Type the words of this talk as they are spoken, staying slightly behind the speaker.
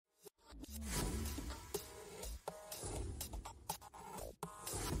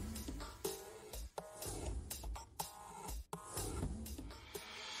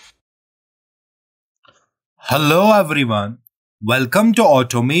Hello everyone, welcome to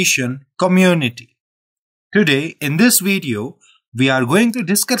Automation Community. Today in this video, we are going to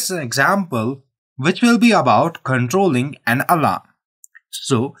discuss an example which will be about controlling an alarm.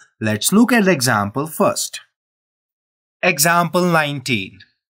 So let's look at the example first. Example 19.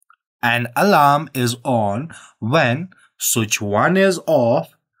 An alarm is on when switch 1 is off,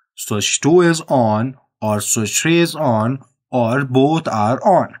 switch 2 is on, or switch 3 is on, or both are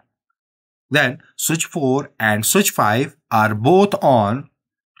on. Then switch 4 and switch 5 are both on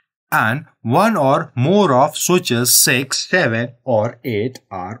and one or more of switches 6, 7 or 8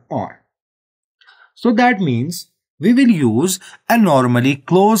 are on. So that means we will use a normally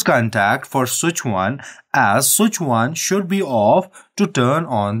close contact for switch 1 as switch 1 should be off to turn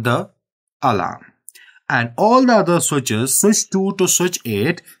on the alarm. And all the other switches, switch 2 to switch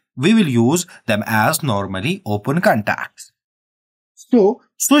 8, we will use them as normally open contacts. So,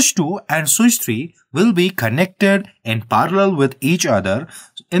 switch 2 and switch 3 will be connected in parallel with each other.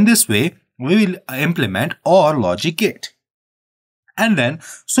 In this way, we will implement OR logic gate. And then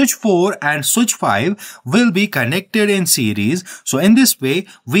switch 4 and switch 5 will be connected in series. So, in this way,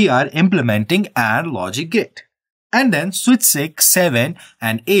 we are implementing AND logic gate. And then switch 6, 7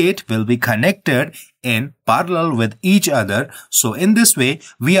 and 8 will be connected in parallel with each other. So, in this way,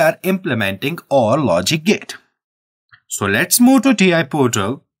 we are implementing OR logic gate. So let's move to TI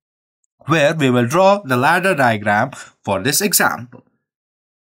portal where we will draw the ladder diagram for this example.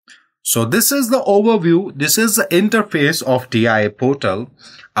 So this is the overview. This is the interface of TI portal.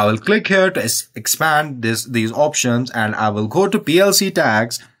 I will click here to expand these options and I will go to PLC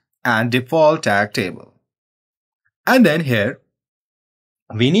tags and default tag table. And then here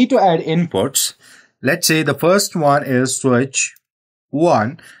we need to add inputs. Let's say the first one is switch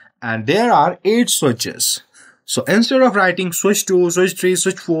 1 and there are 8 switches. So instead of writing switch 2, switch 3,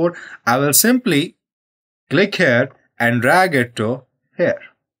 switch 4, I will simply click here and drag it to here.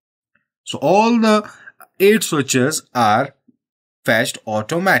 So all the 8 switches are fetched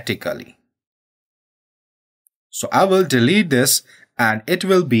automatically. So I will delete this and it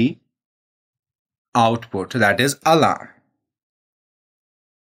will be output, that is alarm.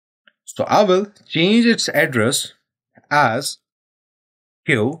 So I will change its address as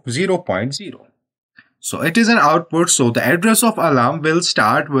Q 0.0. So it is an output, so the address of alarm will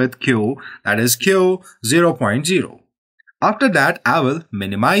start with Q, that is Q 0.0. After that, I will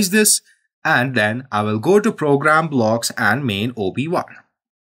minimize this and then I will go to program blocks and main OB1.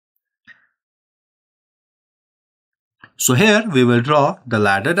 So here we will draw the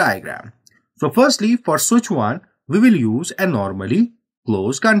ladder diagram. So firstly, for switch 1, we will use a normally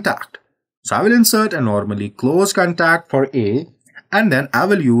closed contact. So I will insert a normally closed contact for A. And then I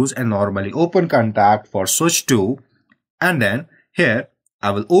will use a normally open contact for switch 2. And then here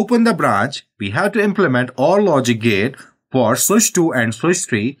I will open the branch. We have to implement OR logic gate for switch 2 and switch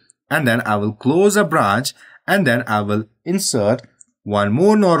 3. And then I will close a branch. And then I will insert one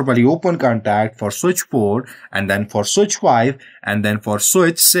more normally open contact for switch 4. And then for switch 5. And then for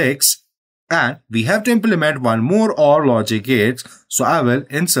switch 6. And we have to implement one more OR logic gate. So I will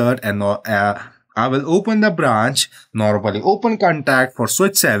insert I will open the branch, normally open contact for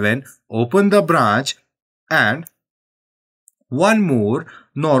switch 7, open the branch and one more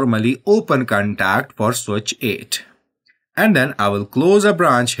normally open contact for switch 8. And then I will close a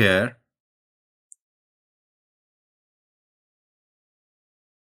branch here.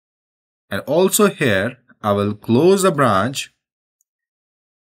 And also here, I will close the branch.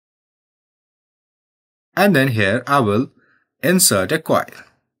 And then here, I will insert a coil.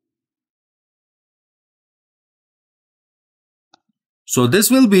 So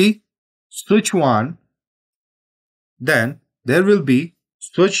this will be switch 1, then there will be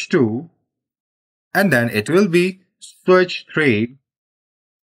switch 2, and then it will be switch 3,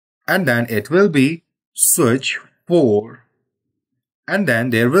 and then it will be switch 4, and then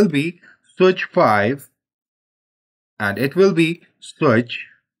there will be switch 5, and it will be switch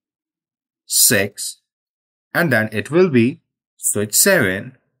 6, and then it will be switch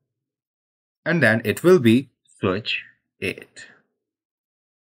 7, and then it will be switch 8.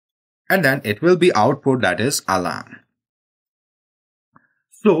 And then it will be output, that is alarm.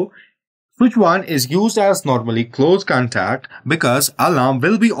 So switch 1 is used as normally closed contact because alarm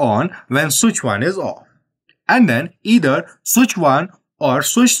will be on when switch 1 is off. And then either switch 1 or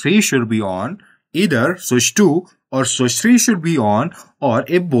switch 3 should be on, either switch 2 or switch 3 should be on, or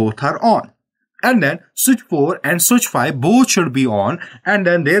if both are on. And then switch 4 and switch 5 both should be on, and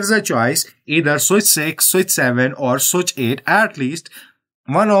then there's a choice either switch 6, switch 7 or switch 8, at least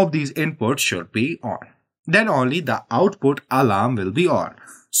one of these inputs should be on. Then only the output alarm will be on.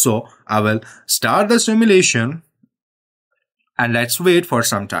 So I will start the simulation and let's wait for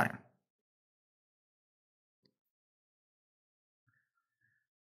some time.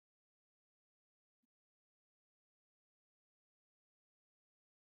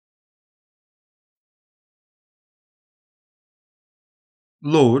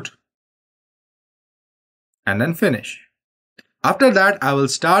 Load and then finish. After that, I will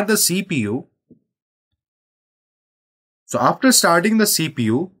start the CPU. So after starting the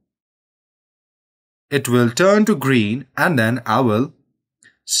CPU, it will turn to green and then I will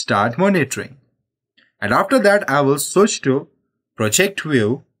start monitoring. And after that, I will switch to project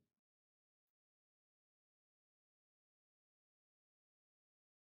view.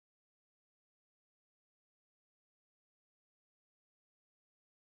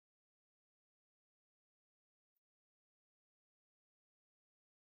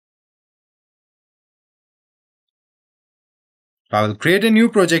 I will create a new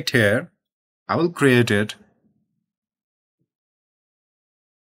project here. I will create it.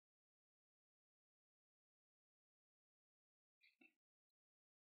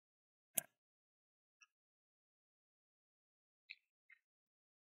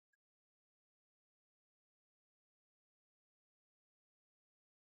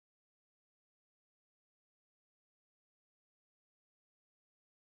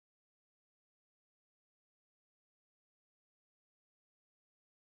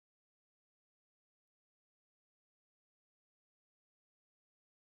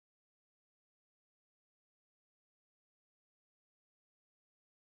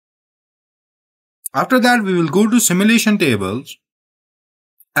 After that, we will go to simulation tables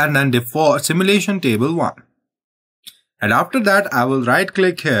and then default simulation table 1. And after that, I will right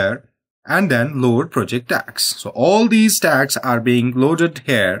click here and then load project tags. So all these tags are being loaded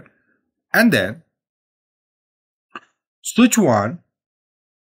here, and then switch 1,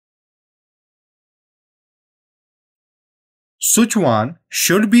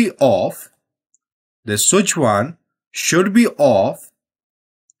 should be off. The switch 1 should be off,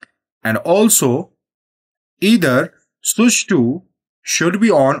 and also either switch 2 should be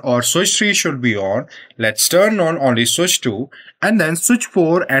on or switch 3 should be on. Let's turn on only switch 2, and then switch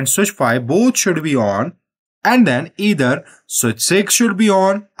 4 and switch 5 both should be on, and then either switch 6 should be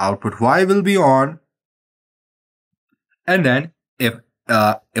on, output Y will be on, and then if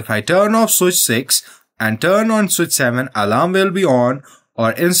I turn off switch 6 and turn on switch 7, alarm will be on,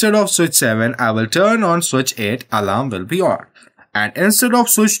 or instead of switch 7 I will turn on switch 8, alarm will be on, and instead of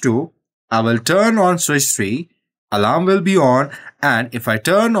switch 2 I will turn on switch 3, alarm will be on, and if I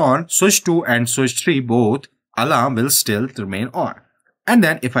turn on switch 2 and switch 3 both, alarm will still remain on. And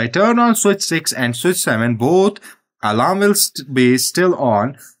then if I turn on switch 6 and switch 7 both, alarm will be still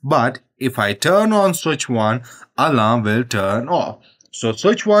on, but if I turn on switch 1, alarm will turn off. So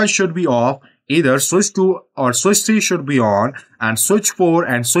switch 1 should be off, either switch 2 or switch 3 should be on, and switch 4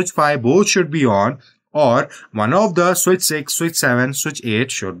 and switch 5 both should be on, or one of the switch 6, switch 7, switch 8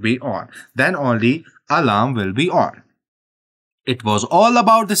 should be on. Then only alarm will be on. It was all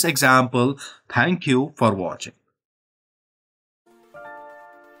about this example. Thank you for watching.